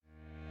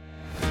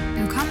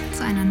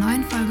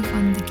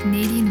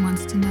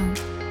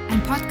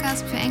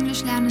Podcast für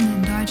Englischlernende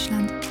in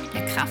Deutschland,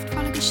 der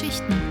kraftvolle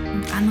Geschichten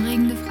und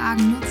anregende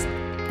Fragen nutzt,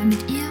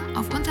 damit ihr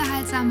auf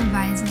unterhaltsame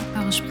Weise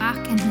eure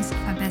Sprachkenntnisse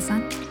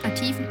verbessern,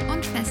 vertiefen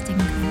und festigen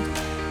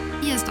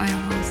könnt. Hier ist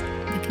euer Host,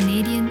 the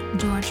Canadian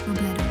George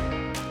Robledo.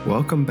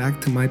 Welcome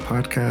back to my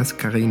podcast,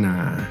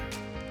 Karina.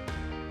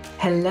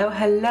 Hello,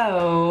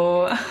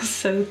 hello.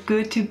 So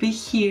good to be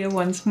here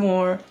once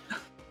more.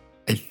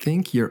 I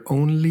think you're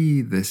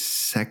only the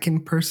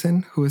second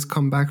person who has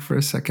come back for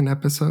a second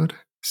episode,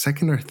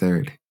 second or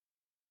third.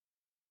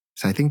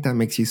 So I think that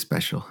makes you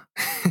special.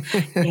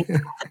 Yeah,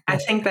 I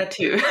think that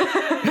too.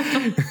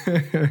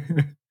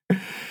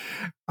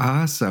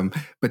 Awesome.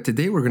 But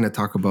today we're going to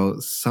talk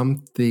about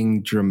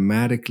something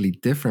dramatically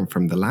different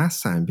from the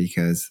last time,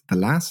 because the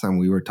last time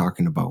we were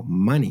talking about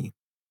money,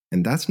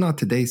 and that's not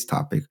today's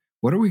topic.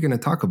 What are we going to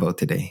talk about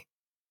today?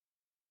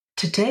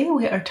 Today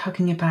we are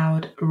talking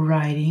about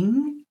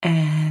writing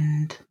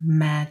and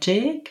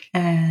magic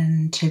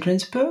and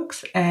children's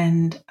books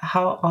and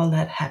how all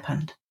that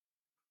happened.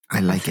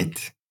 I like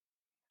it.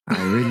 I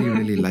really,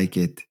 really like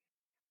it.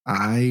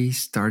 I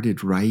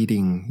started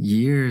writing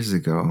years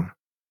ago.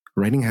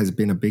 Writing has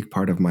been a big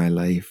part of my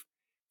life.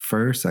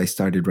 First, I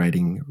started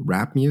writing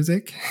rap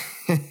music,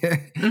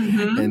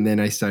 and then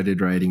I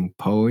started writing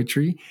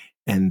poetry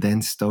and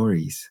then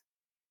stories.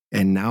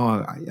 And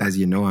now, as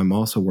you know, I'm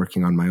also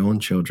working on my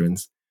own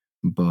children's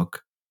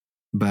book.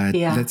 But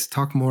let's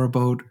talk more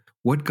about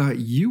what got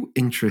you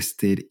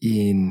interested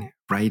in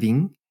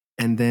writing,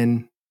 and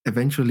then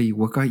eventually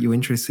what got you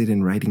interested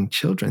in writing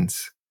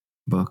children's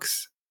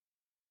books.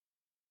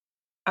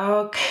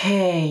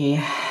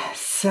 Okay,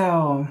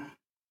 so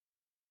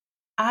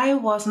I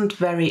wasn't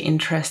very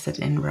interested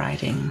in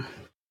writing.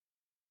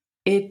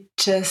 It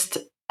just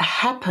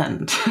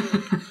happened,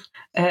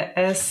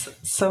 as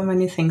so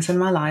many things in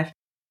my life.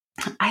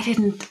 I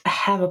didn't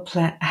have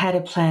had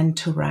a plan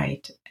to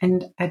write,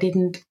 and I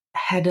didn't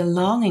had a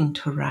longing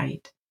to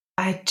write.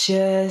 I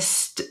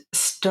just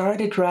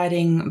started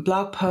writing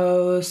blog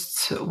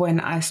posts when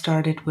I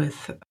started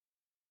with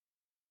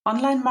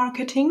online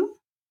marketing.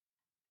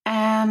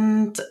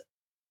 And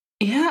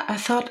I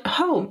thought,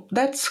 oh,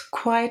 that's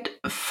quite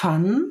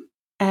fun.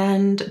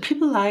 And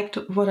people liked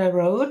what I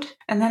wrote.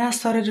 And then I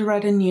started to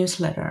write a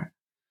newsletter.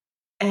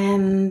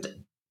 And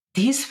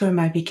these were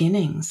my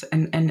beginnings.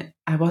 And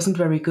I wasn't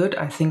very good.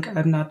 I think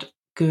I'm not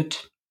good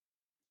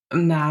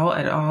now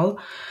at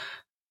all.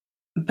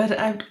 But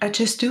I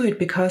just do it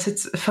because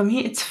for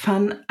me it's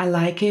fun. I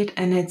like it,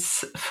 and it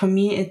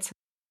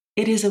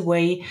is a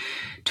way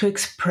to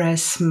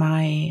express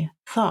my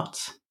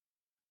thoughts,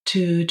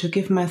 to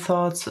give my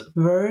thoughts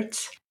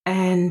words,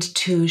 and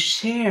to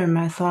share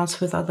my thoughts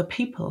with other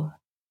people.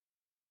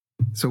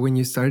 So when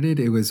you started,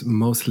 it was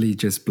mostly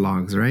just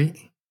blogs, right?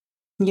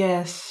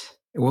 Yes.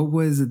 What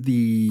was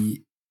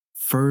the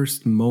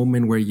first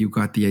moment where you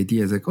got the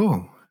idea? It's like,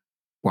 oh,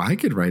 well, I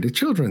could write a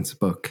children's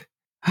book.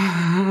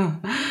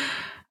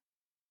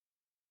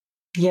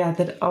 Yeah,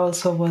 that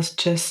also was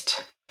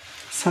just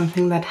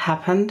something that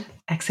happened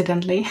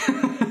accidentally.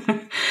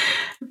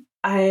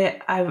 I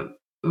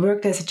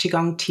worked as a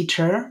Qigong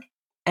teacher,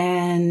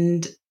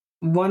 and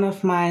one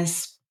of my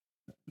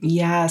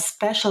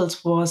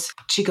specials was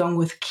Qigong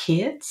with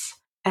kids.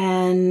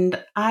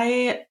 And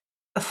I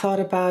thought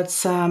about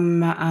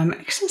some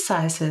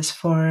exercises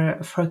for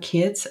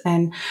kids.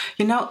 And,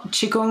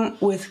 Qigong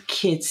with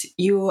kids,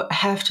 you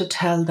have to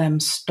tell them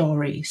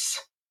stories,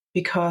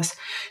 because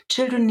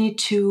children need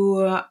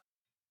to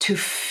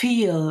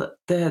feel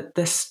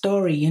the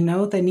story.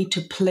 They need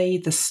to play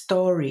the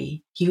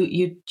story.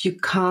 You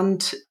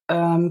can't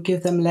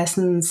give them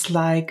lessons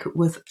like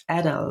with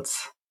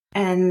adults.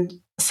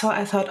 And so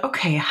I thought,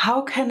 okay,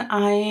 how can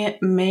I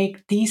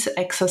make these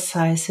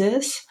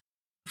exercises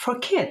for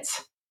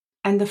kids?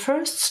 And the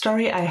first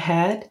story I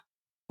had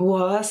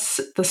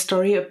was the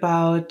story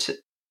about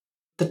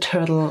the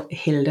turtle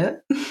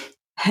Hilde,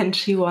 and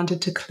she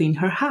wanted to clean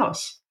her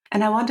house.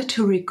 And I wanted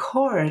to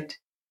record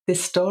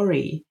this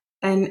story.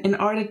 And in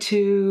order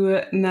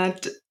to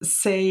not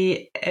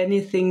say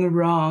anything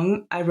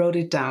wrong, I wrote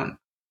it down.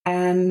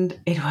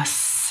 And it was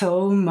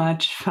so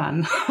much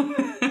fun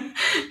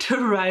to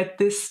write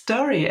this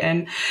story.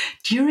 And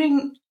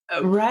during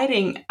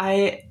writing,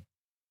 I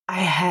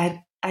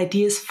had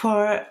ideas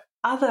for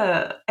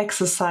other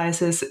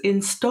exercises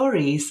in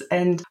stories.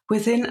 And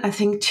within, I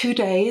think, 2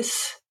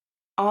 days,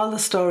 all the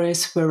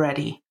stories were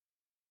ready.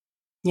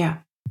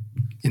 Yeah.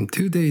 In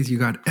 2 days, you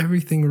got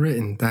everything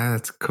written.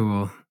 That's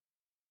cool.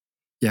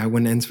 Yeah,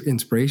 when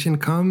inspiration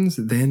comes,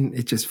 then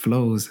it just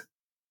flows.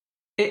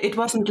 It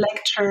wasn't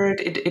lectured.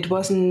 It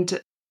wasn't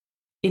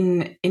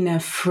in a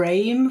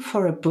frame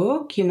for a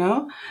book,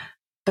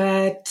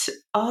 But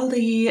all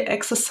the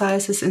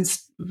exercises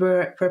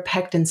were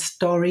packed in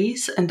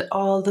stories, and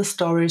all the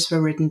stories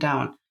were written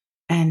down.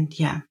 And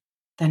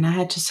then I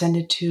had to send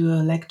it to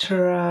a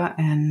lecturer,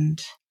 and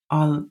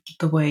all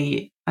the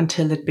way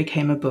until it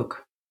became a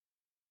book.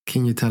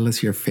 Can you tell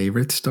us your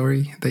favorite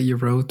story that you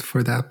wrote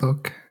for that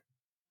book?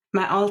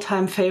 My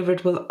all-time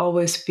favorite will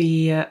always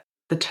be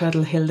the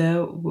turtle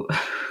Hilda,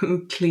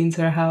 who cleans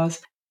her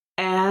house,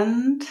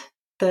 and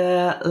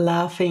the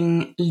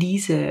laughing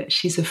Lise.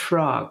 She's a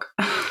frog,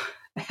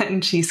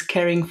 and she's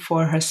caring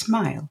for her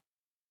smile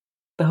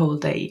the whole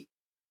day.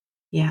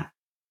 Yeah,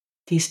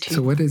 these two.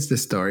 So what is the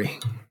story?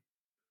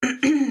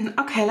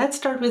 Okay, let's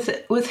start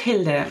with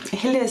Hilda.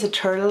 Hilda is a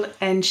turtle,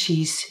 and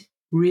she's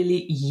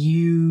really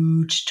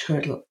huge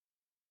turtle,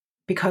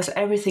 because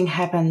everything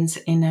happens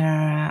in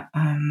a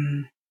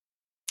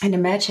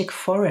magic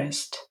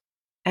forest,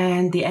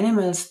 and the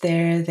animals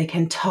there, they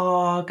can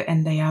talk,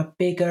 and they are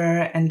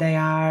bigger, and they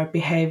are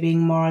behaving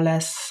more or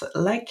less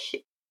like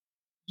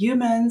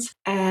humans.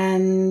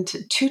 And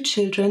two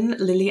children,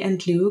 Lily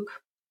and Luke,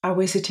 are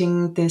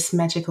visiting this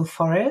magical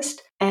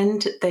forest,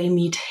 and they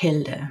meet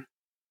Hilda.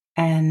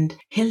 And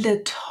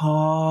Hilda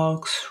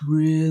talks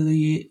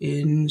really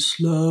in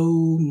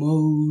slow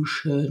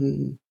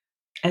motion,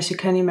 as you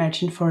can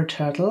imagine for a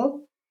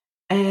turtle.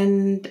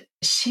 And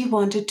she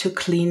wanted to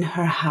clean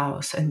her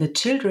house. And the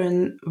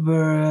children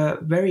were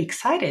very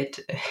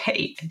excited.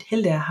 Hey,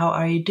 Hilda, how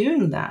are you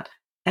doing that?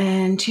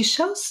 And she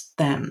shows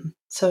them.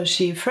 So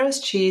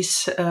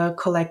she's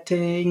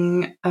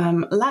collecting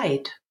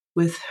light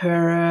with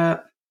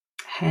her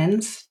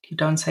hands. You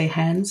don't say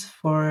hands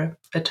for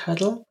a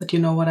turtle, but you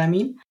know what I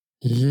mean.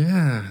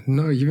 Yeah,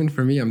 no, even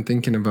for me, I'm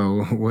thinking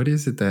about what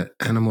is it that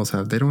animals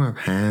have? They don't have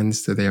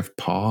hands. Do they have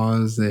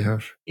paws? They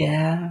have...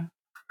 Yeah,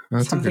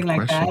 that's something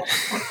like that.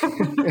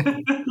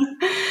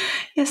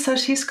 Yeah, so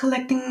she's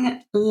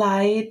collecting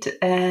light,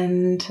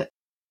 and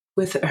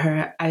with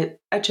her, I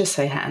just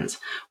say hands,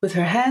 with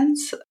her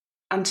hands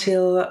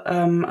until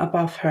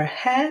above her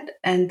head,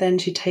 and then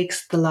she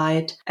takes the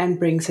light and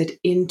brings it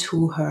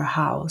into her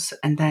house,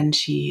 and then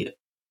she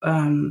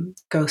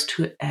goes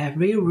to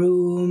every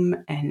room,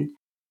 and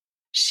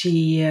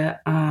she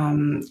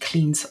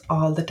cleans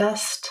all the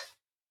dust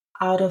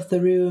out of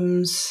the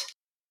rooms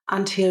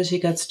until she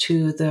gets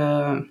to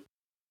the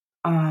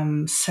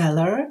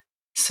cellar,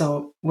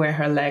 so where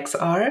her legs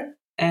are.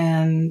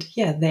 And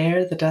yeah,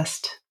 there the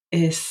dust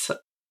is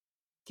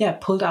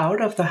pulled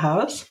out of the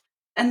house.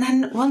 And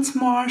then once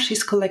more,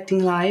 she's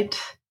collecting light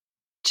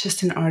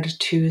just in order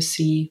to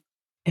see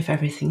if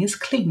everything is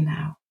clean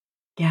now.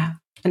 Yeah.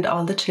 And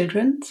all the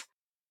children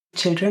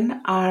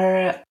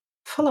are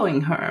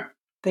following her.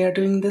 They are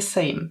doing the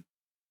same.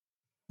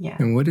 Yeah.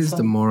 And what is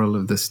the moral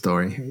of the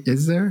story?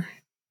 Is there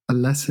a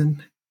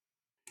lesson?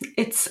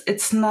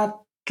 It's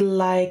not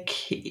like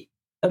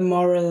a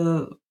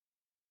moral.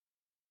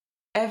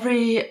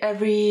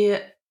 Every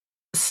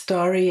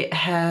story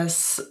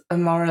has a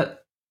moral,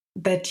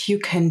 that you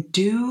can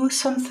do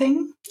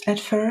something at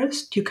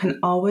first. You can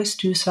always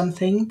do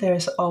something.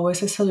 There's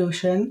always a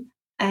solution.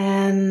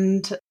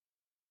 And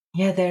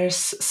yeah, there's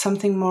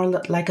something more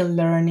like a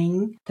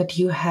learning, that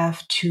you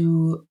have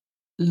to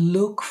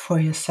look for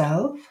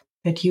yourself,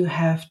 that you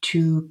have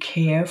to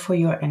care for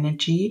your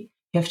energy.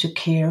 You have to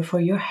care for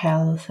your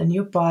health and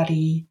your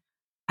body.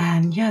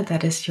 And yeah,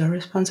 that is your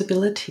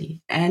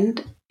responsibility.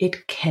 And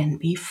it can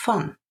be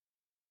fun.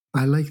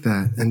 I like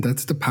that. And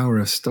that's the power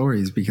of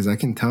stories, because I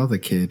can tell the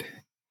kid,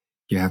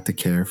 you have to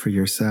care for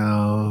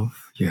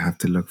yourself, you have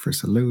to look for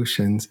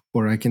solutions.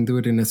 Or I can do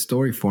it in a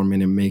story form,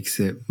 and it makes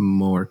it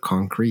more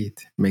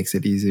concrete, makes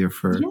it easier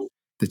for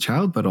the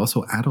child, but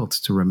also adults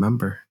to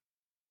remember.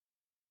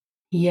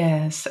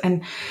 Yes.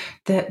 And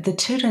the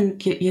children,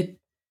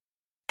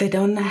 they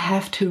don't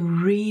have to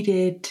read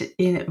it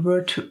in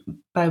word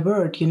by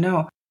word,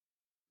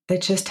 They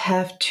just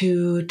have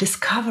to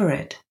discover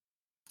it,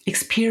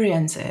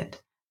 experience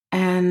it.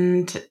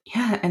 And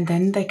and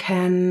then they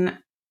can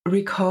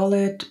recall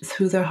it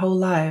through their whole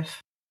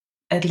life.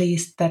 At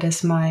least that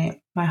is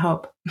my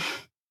hope.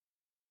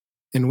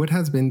 And what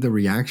has been the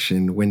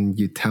reaction when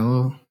you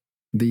tell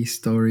these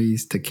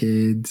stories to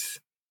kids?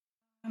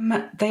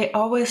 They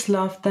always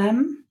love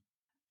them.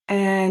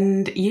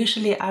 And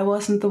usually I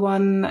wasn't the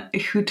one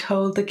who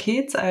told the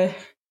kids. I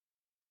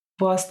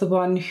was the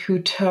one who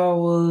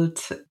told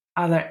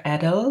other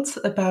adults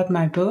about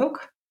my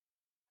book.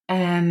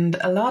 And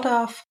a lot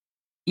of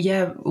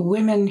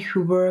women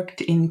who worked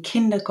in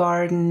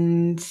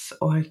kindergartens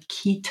or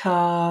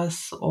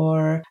kitas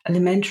or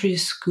elementary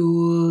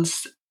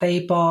schools,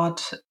 they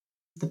bought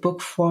the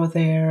book for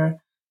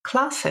their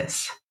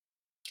classes,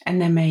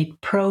 and they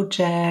made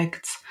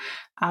projects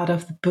out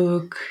of the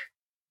book.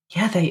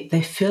 Yeah,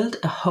 they filled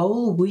a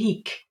whole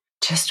week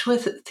just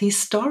with these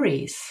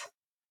stories.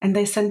 And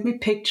they sent me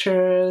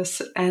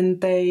pictures,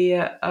 and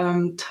they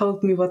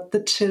told me what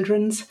the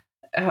children's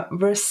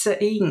were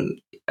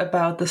saying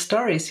about the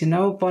stories.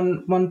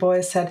 One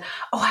boy said,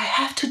 "Oh, I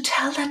have to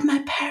tell that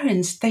my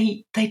parents.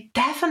 They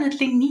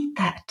definitely need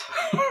that."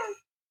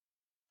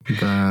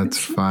 That's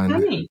fun.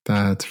 Funny.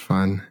 That's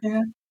fun.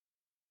 Yeah,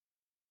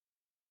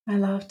 I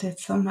loved it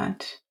so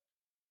much.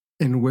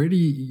 And where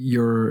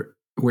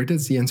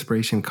does the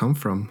inspiration come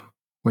from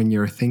when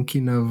you're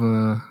thinking of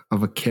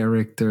a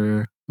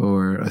character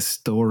or a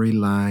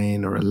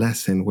storyline or a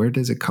lesson? Where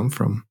does it come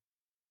from?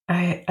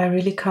 I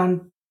really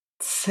can't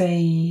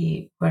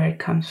say where it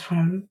comes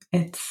from.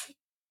 It's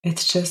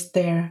just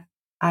there.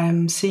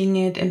 I'm seeing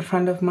it in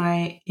front of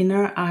my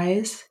inner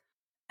eyes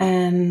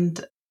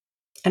and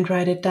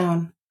write it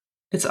down.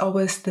 It's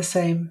always the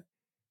same.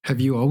 Have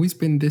you always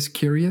been this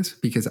curious?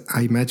 Because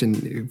I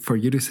imagine for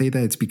you to say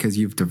that, it's because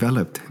you've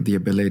developed the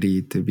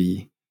ability to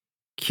be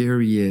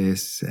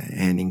curious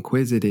and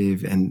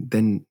inquisitive, and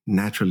then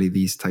naturally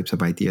these types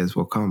of ideas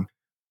will come.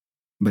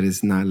 But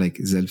it's not like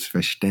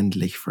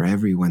selbstverständlich for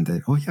everyone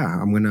that, oh yeah,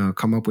 I'm going to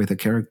come up with a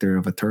character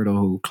of a turtle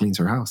who cleans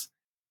her house.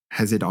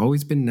 Has it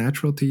always been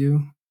natural to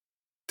you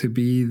to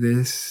be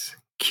this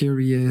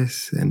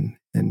curious and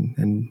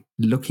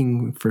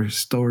looking for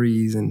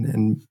stories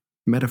and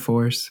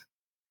metaphors?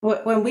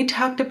 When we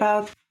talked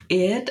about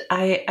it,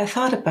 I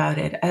thought about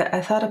it.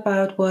 I thought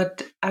about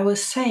what I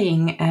was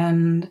saying,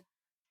 and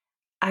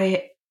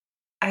I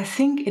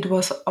think it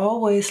was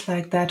always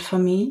like that for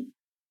me,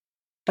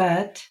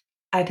 but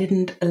I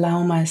didn't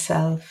allow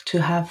myself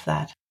to have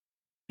that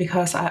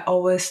because I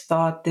always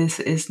thought this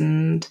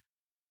isn't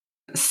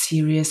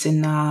serious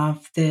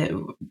enough.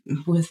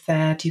 With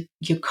that,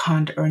 you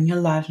can't earn your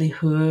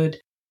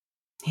livelihood.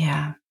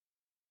 Yeah.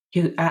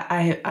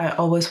 I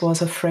always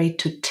was afraid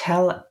to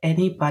tell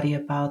anybody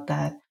about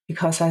that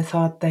because I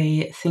thought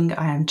they think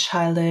I am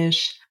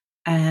childish.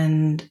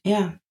 And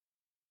yeah.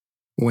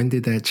 When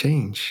did that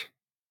change?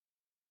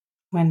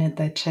 When did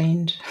that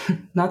change?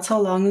 Not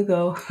so long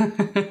ago.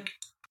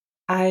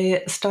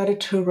 I started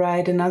to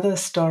write another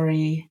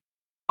story.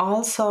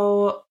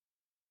 Also,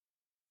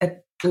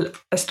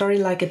 a story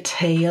like a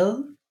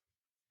tale,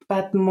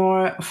 but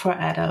more for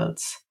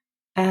adults.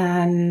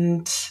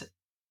 And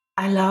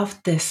I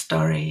loved this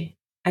story.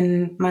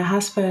 And my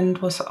husband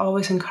was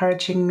always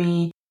encouraging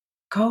me,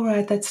 go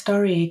write that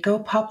story, go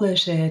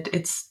publish it.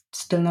 It's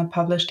still not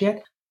published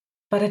yet,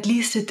 but at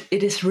least it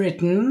is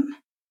written.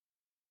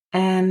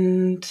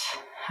 And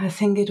I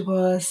think it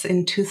was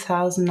in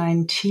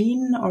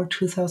 2019 or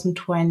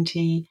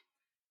 2020,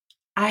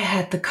 I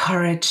had the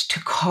courage to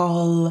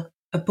call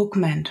a book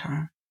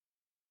mentor.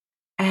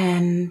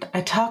 And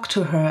I talked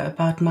to her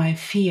about my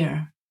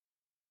fear.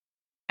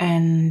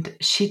 And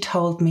she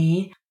told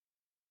me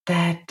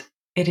that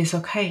it is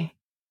okay.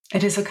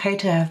 It is okay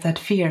to have that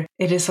fear.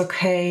 It is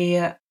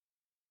okay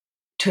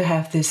to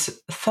have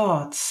these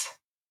thoughts,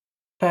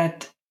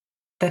 but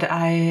that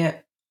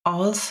I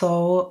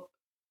also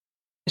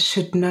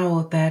should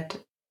know that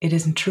it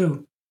isn't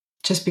true.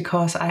 Just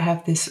because I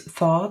have these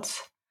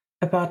thoughts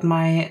about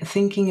my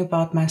thinking,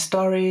 about my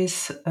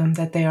stories,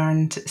 that they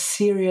aren't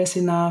serious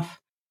enough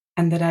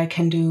and that I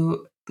can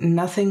do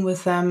nothing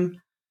with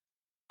them,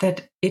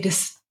 that it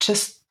is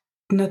just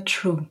not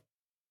true.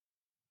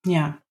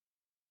 Yeah.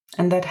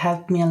 And that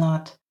helped me a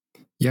lot.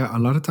 Yeah, a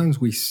lot of times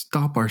we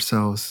stop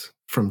ourselves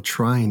from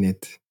trying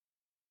it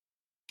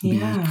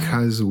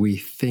because we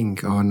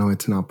think, oh no,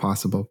 it's not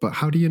possible. But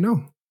how do you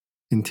know?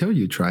 Until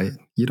you try it,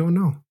 you don't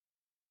know.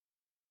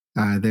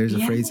 There's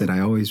a phrase that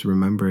I always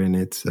remember, and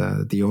it's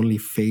the only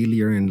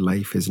failure in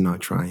life is not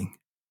trying.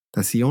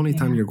 That's the only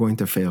time you're going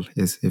to fail,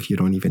 is if you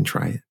don't even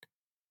try it.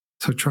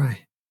 So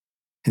try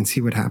and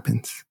see what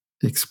happens.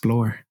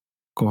 Explore.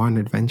 Go on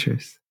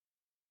adventures.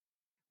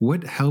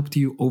 What helped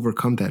you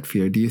overcome that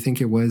fear? Do you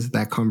think it was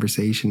that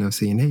conversation of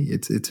saying, hey,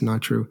 it's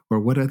not true? Or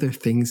what other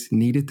things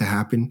needed to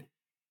happen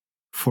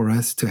for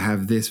us to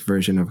have this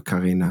version of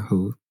Karina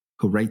who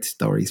writes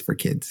stories for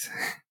kids?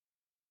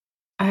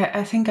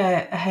 I think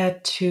I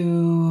had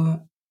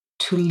to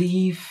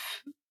leave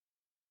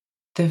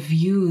the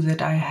view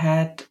that I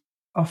had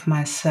of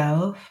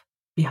myself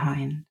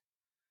behind.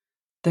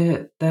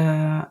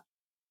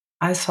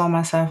 I saw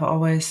myself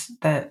always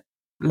that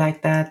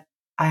like that.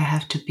 I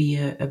have to be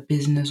a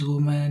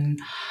businesswoman,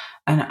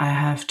 and I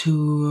have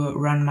to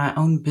run my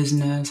own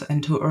business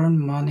and to earn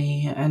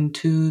money and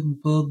to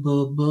blah,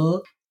 blah, blah.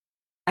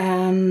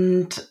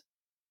 And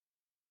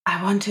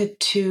I wanted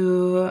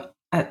to,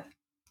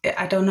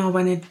 I don't know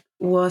when it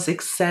was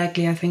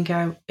exactly. I think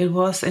it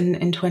was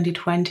in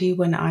 2020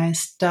 when I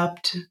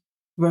stopped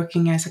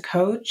working as a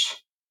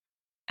coach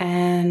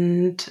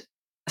and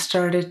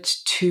started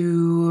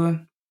to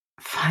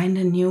find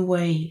a new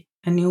way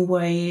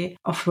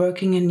of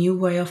working, a new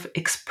way of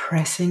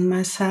expressing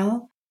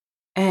myself.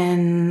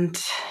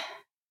 And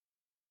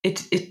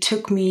it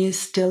took me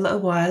still a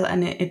while,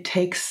 and it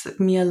takes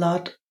me a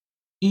lot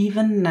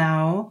even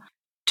now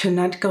to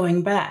not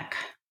going back,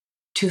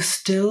 to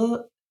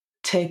still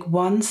take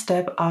one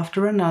step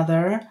after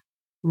another,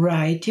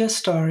 write your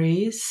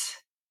stories,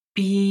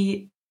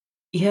 be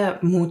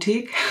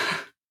mutig.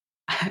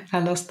 I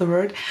lost the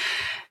word.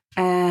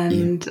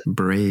 And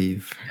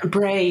brave.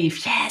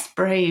 Yes,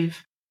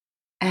 brave.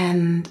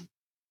 And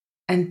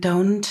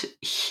don't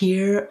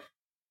hear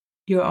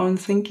your own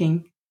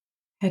thinking.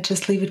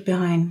 Just leave it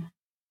behind.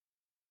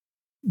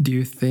 Do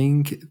you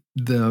think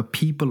the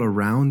people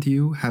around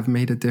you have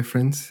made a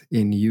difference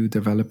in you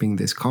developing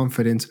this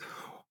confidence,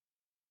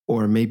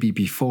 or maybe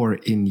before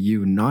in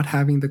you not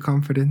having the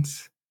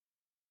confidence?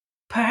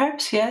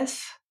 Perhaps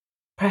yes,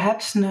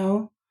 perhaps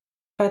no.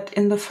 But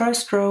in the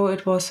first row,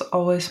 it was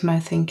always my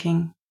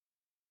thinking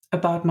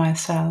about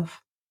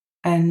myself.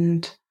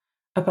 And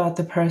about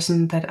the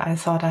person that I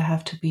thought I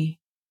have to be.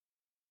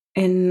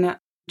 In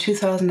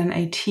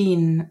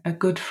 2018, a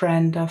good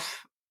friend of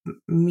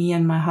me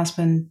and my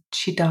husband,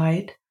 she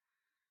died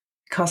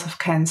because of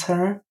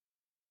cancer,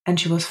 and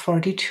she was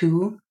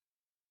 42.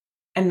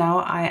 And now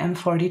I am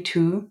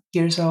 42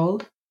 years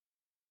old.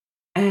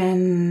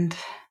 And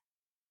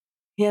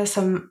yeah,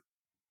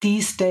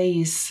 these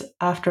days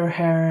after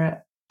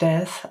her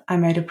death, I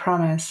made a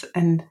promise,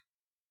 and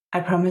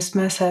I promised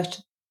myself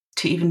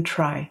to even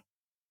try.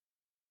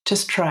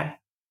 Just try.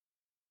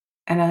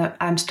 And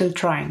I'm still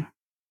trying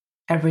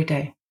every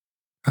day.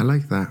 I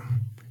like that.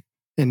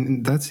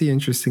 And that's the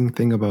interesting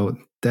thing about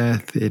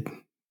death.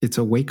 It's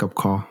a wake-up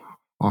call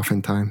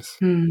oftentimes.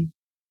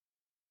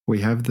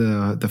 We have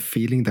the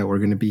feeling that we're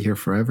going to be here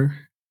forever,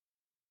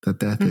 that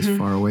death is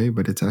far away,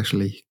 but it's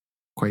actually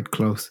quite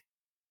close.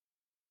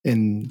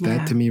 And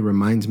that to me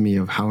reminds me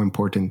of how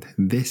important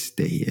this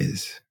day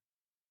is.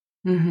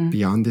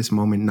 Beyond this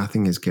moment,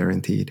 nothing is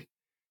guaranteed.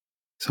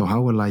 So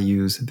how will I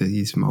use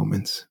these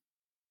moments?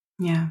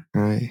 Yeah.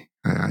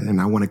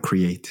 And I want to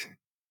create.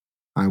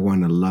 I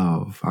want to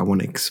love. I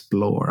want to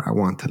explore. I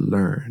want to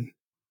learn.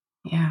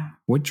 Yeah.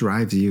 What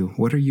drives you?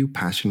 What are you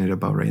passionate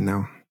about right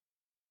now?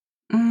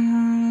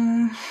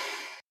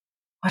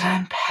 What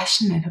I'm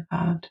passionate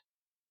about.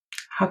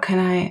 How can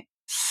I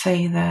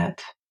say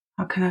that?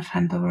 How can I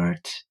find the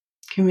words?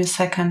 Give me a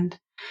second.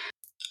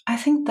 I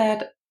think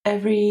that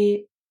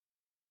everybody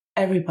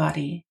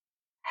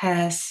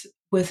has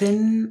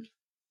within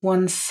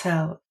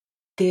oneself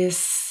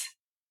this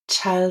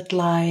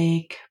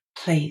childlike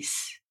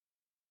place.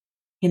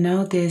 You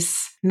know,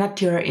 this,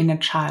 not your inner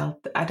child.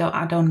 I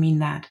don't mean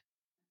that.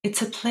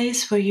 It's a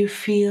place where you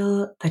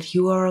feel that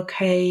you are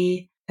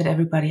okay, that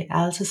everybody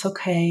else is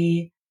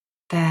okay,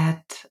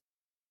 that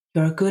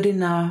you're good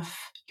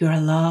enough, you're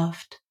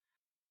loved,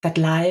 that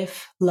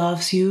life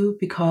loves you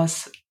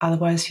because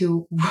otherwise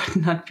you would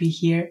not be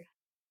here,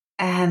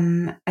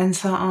 and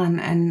so on.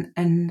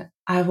 And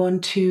I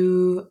want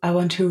to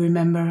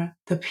remember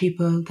the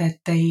people that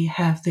they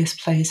have this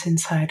place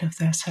inside of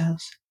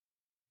themselves.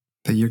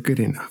 That you're good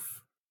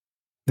enough,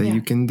 that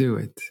you can do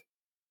it.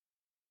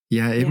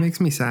 Yeah, it makes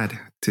me sad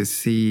to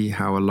see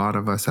how a lot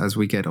of us, as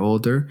we get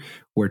older,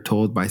 we're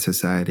told by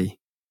society,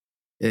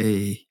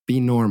 hey,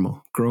 be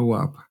normal, grow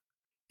up.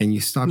 And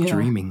you stop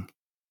dreaming.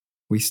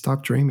 We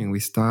stop dreaming. We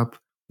stop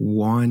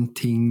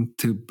wanting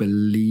to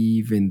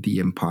believe in the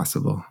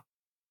impossible.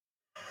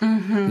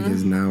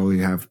 Because now we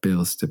have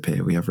bills to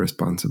pay. We have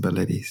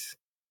responsibilities.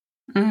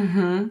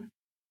 And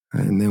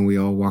then we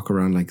all walk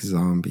around like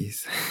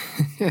zombies,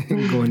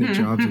 going to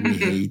jobs we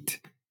hate,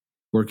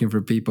 working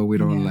for people we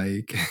don't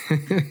like.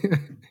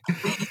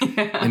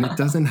 And it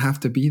doesn't have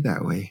to be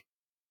that way.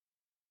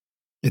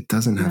 It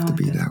doesn't have to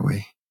be that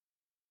way.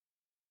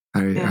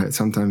 I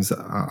sometimes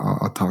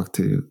I'll talk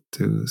to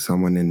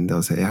someone and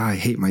they'll say, I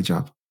hate my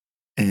job.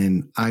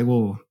 And I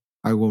will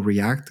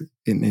react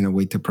in a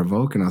way to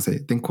provoke, and I'll say,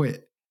 then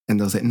quit. And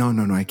they'll say, no,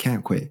 I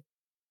can't quit.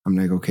 I'm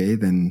like, okay,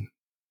 then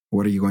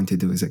what are you going to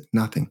do? Is like,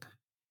 nothing.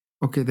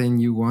 Okay, then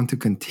you want to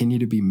continue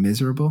to be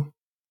miserable?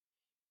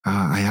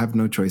 I have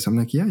no choice. I'm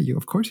like, yeah,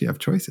 of course you have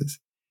choices.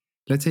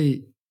 Let's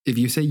say if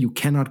you say you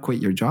cannot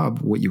quit your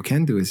job, what you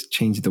can do is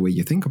change the way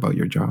you think about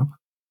your job.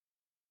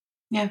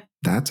 Yeah.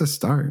 That's a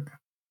start.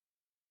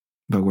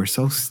 But we're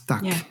so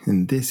stuck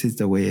and this is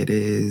the way it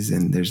is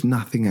and there's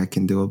nothing I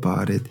can do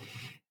about it.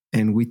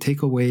 And we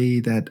take away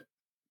that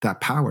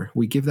power.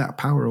 We give that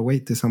power away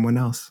to someone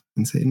else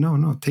and say,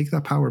 no, take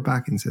that power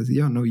back, and says,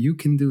 no, you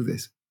can do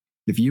this.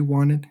 If you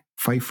want it,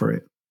 fight for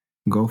it.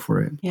 Go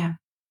for it. Yeah.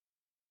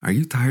 Are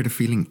you tired of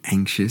feeling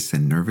anxious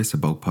and nervous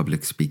about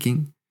public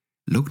speaking?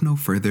 Look no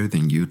further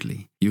than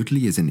Udly.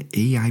 Udly is an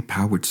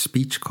AI-powered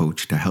speech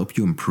coach to help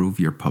you improve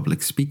your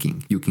public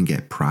speaking. You can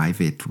get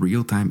private,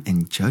 real-time,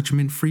 and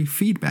judgment-free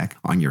feedback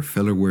on your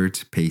filler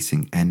words,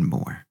 pacing, and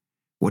more.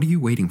 What are you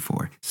waiting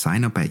for?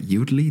 Sign up at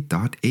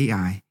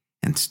udly.ai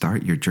and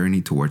start your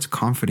journey towards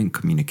confident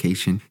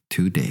communication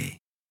today.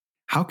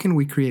 How can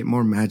we create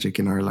more magic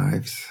in our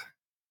lives?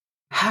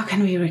 How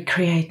can we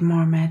recreate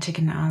more magic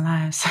in our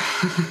lives?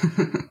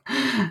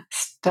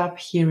 Stop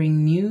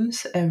hearing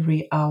news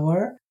every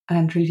hour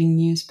and reading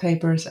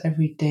newspapers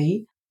every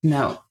day.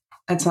 No,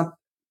 that's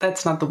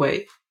not the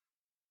way.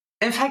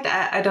 In fact,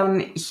 I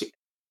don't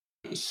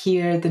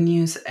hear the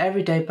news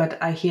every day,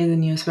 but I hear the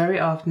news very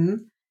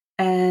often,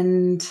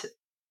 and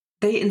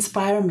they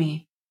inspire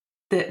me.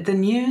 The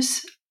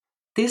news,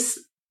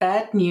 this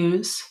bad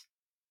news,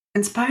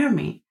 inspire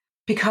me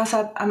because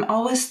I'm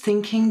always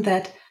thinking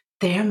that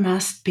there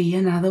must be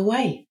another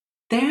way.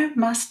 There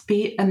must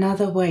be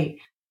another way.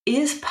 It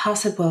is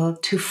possible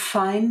to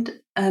find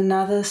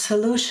another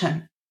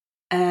solution.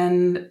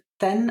 And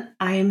then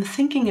I am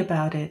thinking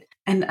about it.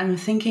 And I'm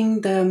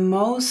thinking the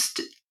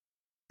most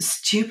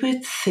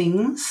stupid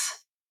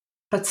things.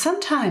 But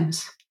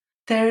sometimes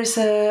there's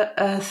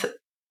a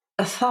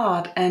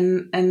thought.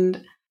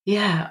 And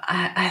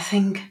I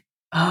think,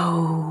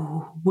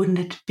 oh, wouldn't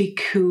it be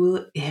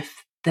cool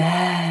if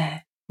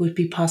that would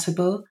be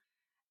possible?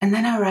 And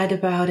then I write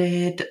about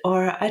it,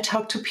 or I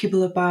talk to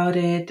people about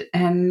it.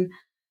 And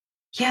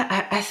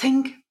yeah, I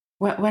think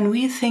when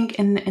we think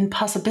in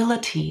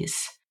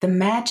possibilities, the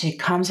magic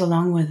comes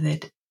along with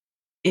it.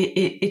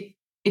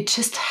 It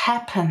just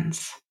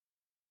happens.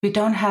 We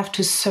don't have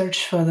to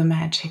search for the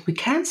magic. We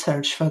can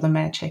search for the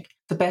magic.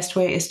 The best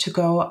way is to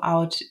go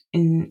out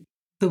in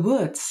the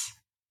woods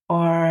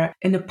or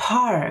in a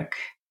park,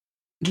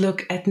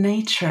 look at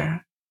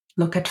nature,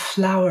 look at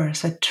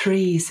flowers, at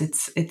trees.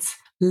 It's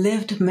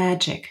lived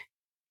magic.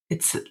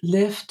 It's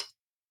lived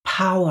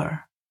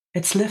power.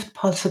 It's lived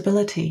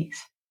possibilities.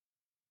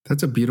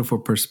 That's a beautiful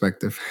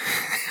perspective.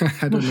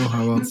 I don't know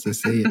how else to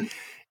say it.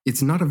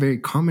 It's not a very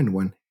common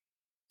one.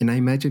 And I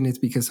imagine it's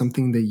because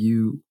something that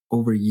you,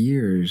 over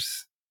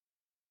years,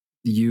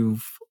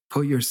 you've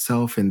put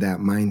yourself in that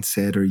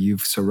mindset, or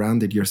you've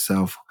surrounded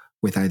yourself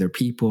with either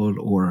people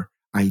or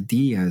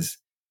ideas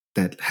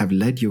that have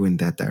led you in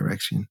that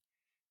direction.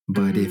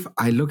 But if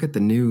I look at the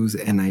news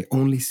and I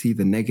only see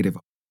the negative,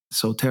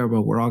 so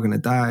terrible, we're all going to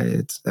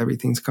die,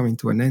 everything's coming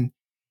to an end,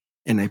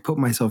 and I put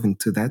myself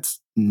into that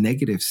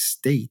negative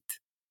state,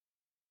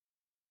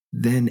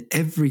 then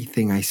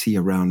everything I see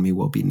around me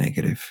will be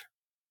negative.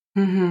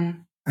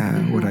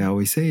 What I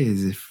always say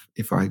is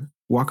if I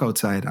walk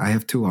outside, I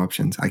have two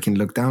options. I can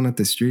look down at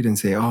the street and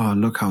say, oh,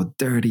 look how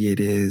dirty it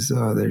is.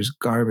 Oh, there's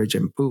garbage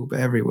and poop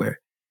everywhere.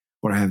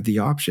 Or I have the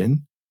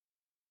option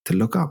to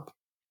look up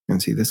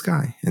and see the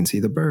sky and see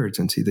the birds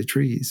and see the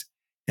trees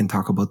and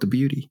talk about the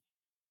beauty.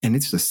 And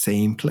it's the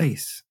same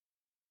place.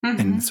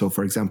 And so,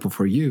 for example,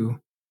 for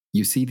you,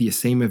 you see the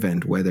same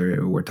event,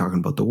 whether we're talking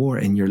about the war,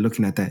 and you're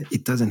looking at that.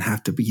 It doesn't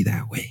have to be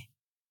that way.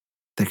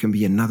 There can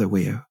be another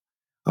way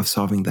of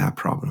solving that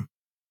problem.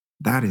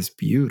 That is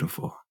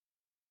beautiful.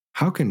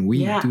 How can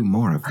we do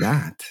more of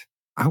that?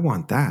 I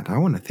want that. I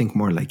want to think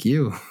more like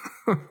you.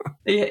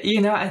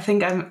 I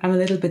think I'm a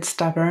little bit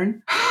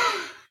stubborn.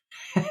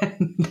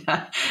 And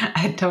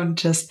I don't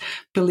just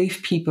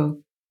believe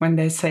people when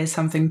they say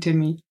something to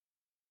me.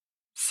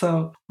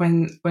 So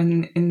when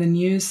in the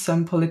news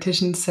some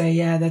politicians say,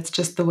 yeah, that's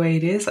just the way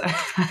it is,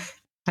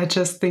 I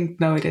just think,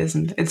 no, it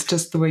isn't. It's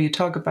just the way you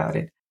talk about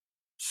it.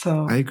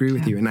 So I agree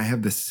with you. And I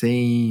have the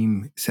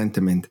same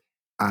sentiment.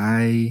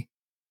 I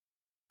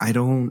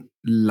don't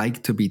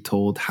like to be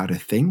told how to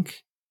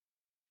think.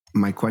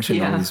 My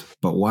question always,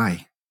 but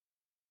why?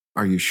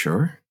 Are you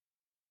sure?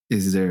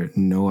 Is there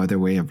no other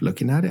way of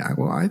looking at it?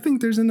 Well, I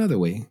think there's another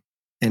way.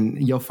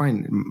 And you'll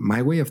find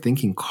my way of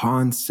thinking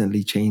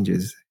constantly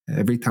changes.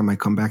 Every time I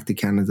come back to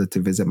Canada to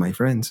visit my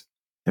friends,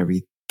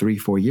 every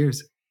 3-4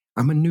 years,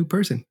 I'm a new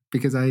person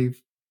because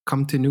I've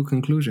come to new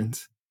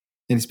conclusions.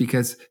 And it's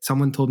because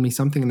someone told me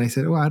something and I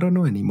said, oh, I don't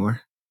know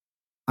anymore.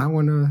 I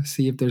want to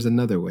see if there's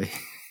another way.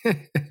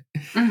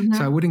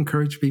 So I would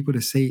encourage people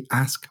to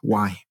ask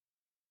why.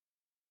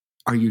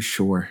 Are you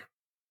sure?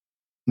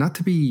 Not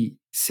to be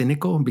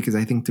cynical, because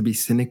I think to be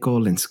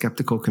cynical and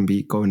skeptical can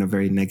go in a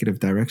very negative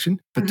direction,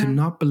 but to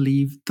not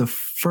believe the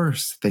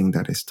first thing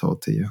that is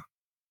told to you.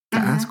 To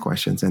ask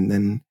questions and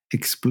then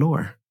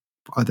explore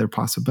other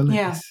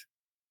possibilities.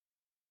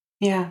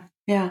 Yeah.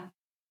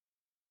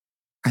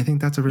 I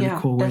think that's a really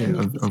cool way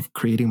of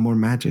creating more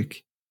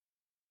magic.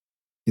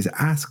 Is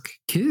ask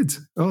kids.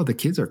 Oh, the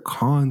kids are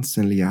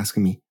constantly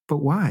asking me, but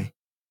why?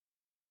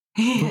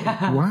 Yeah.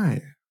 But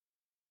why?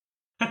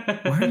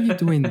 Why are you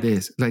doing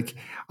this? Like,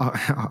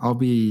 I'll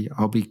be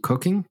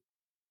cooking,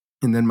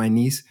 and then my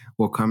niece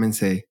will come and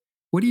say,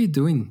 "What are you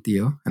doing,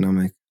 Dio?" And I'm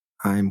like,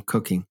 "I'm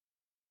cooking."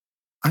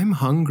 I'm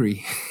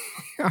hungry.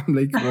 I'm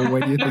like, well,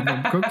 why do you think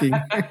I'm cooking?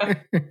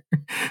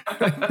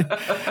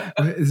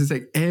 It's just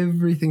like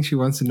everything she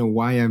wants to know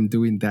why I'm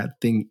doing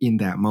that thing in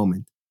that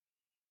moment.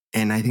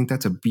 And I think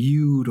that's a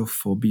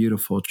beautiful,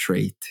 beautiful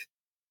trait.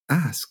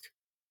 Ask,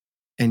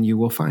 and you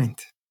will find.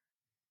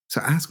 So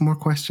ask more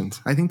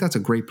questions. I think that's a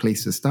great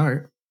place to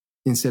start.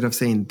 Instead of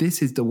saying,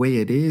 this is the way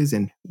it is,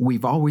 and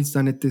we've always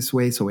done it this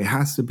way, so it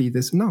has to be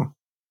this. No,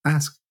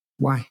 ask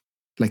why.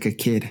 Like a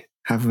kid,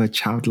 have a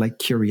childlike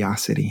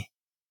curiosity.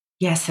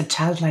 Yes, a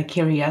childlike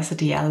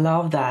curiosity. I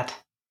love that.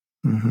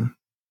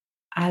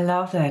 I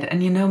love that.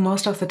 And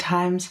most of the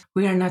times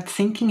we are not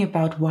thinking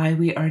about why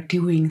we are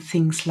doing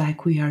things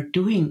like we are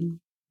doing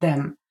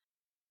them.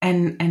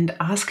 And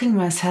asking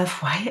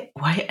myself,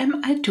 why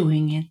am I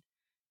doing it?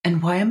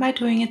 And why am I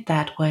doing it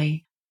that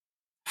way?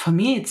 For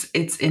me,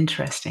 it's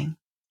interesting.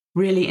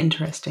 Really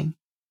interesting.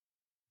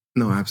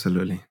 No,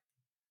 absolutely.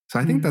 So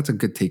I think that's a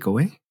good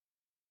takeaway.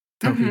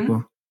 Tell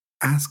people,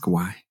 ask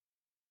why.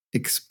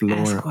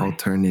 Explore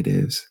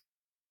alternatives.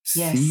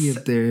 Yes. See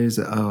if there's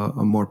a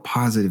more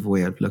positive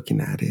way of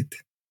looking at it.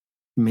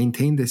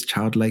 Maintain this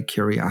childlike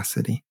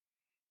curiosity,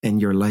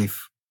 and your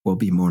life will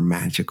be more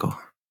magical.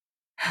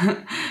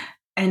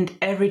 And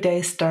every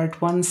day start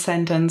one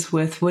sentence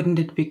with, wouldn't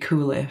it be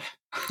cool if?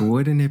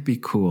 Wouldn't it be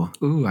cool?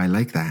 Ooh, I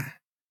like that.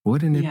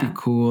 Wouldn't it be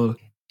cool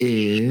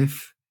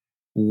if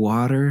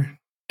water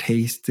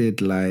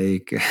tasted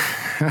like,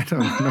 I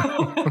don't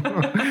know.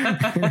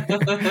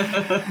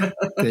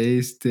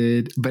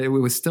 Tasted, but it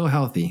was still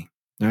healthy.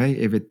 right?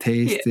 If it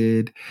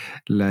tasted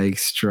like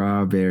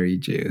strawberry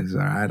juice,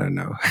 or I don't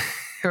know.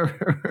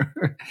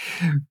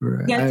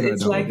 Yes,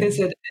 it's like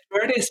this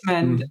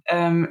advertisement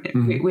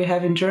we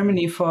have in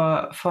Germany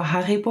for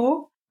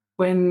Haribo.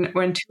 When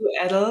two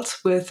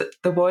adults with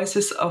the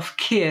voices of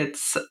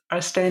kids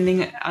are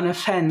standing on a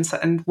fence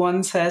and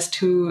one says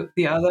to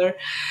the other,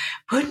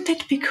 wouldn't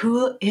it be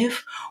cool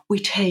if we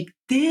take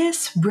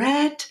this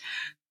red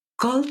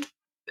gold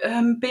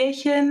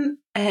Bärchen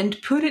and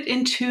put it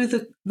into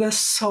the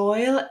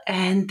soil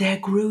and there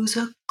grows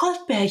a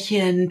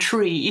Goldbärchen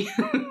tree.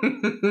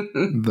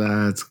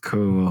 That's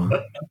cool.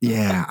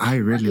 Yeah, I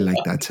really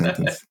like that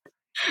sentence.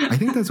 I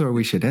think that's where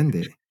we should end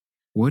it.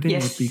 Wouldn't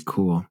it be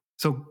cool?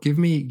 So give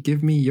me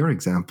your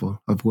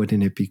example of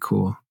wouldn't it be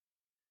cool?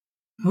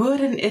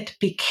 Wouldn't it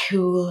be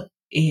cool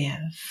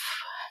if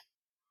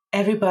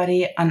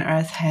everybody on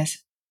Earth has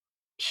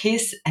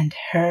his and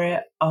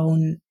her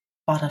own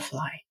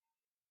butterfly?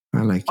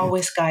 I like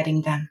always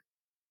guiding them.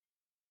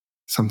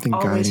 Something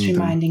always guiding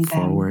reminding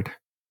them forward.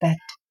 That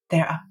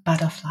there are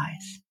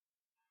butterflies.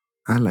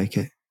 I like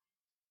it.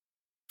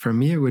 For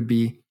me, it would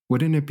be,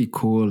 wouldn't it be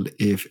cool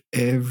if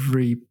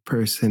every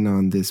person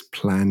on this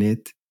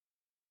planet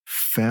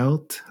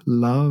felt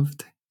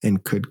loved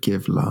and could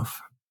give love?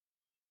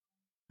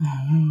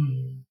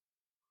 Mm-hmm.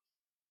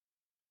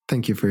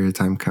 Thank you for your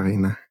time,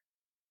 Karina.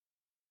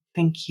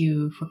 Thank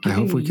you for giving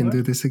me I hope we can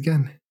do this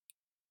again.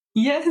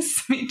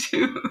 Yes, me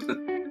too.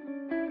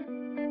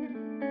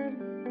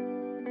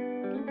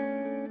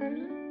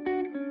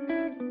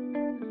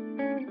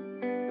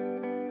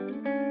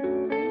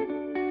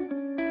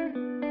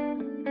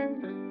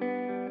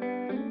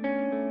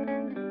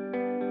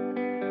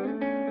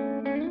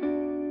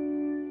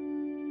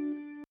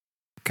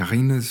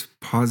 Karina's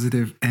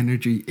positive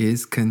energy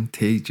is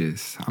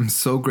contagious. I'm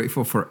so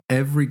grateful for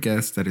every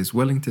guest that is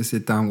willing to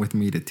sit down with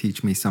me to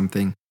teach me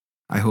something.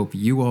 I hope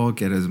you all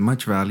get as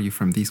much value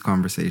from these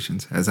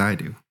conversations as I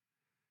do.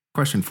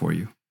 Question for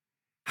you.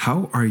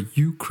 How are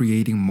you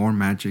creating more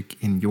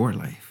magic in your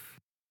life?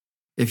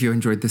 If you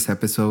enjoyed this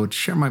episode,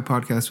 share my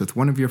podcast with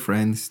one of your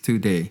friends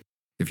today.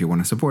 If you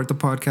want to support the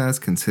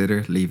podcast,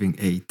 consider leaving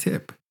a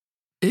tip.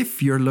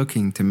 If you're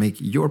looking to make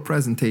your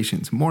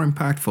presentations more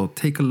impactful,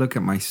 take a look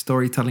at my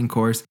storytelling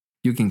course.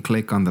 You can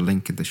click on the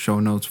link in the show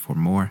notes for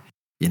more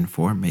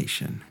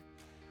information.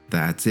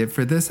 That's it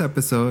for this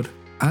episode.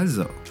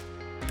 Also,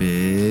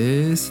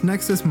 bis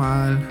nächstes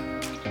Mal.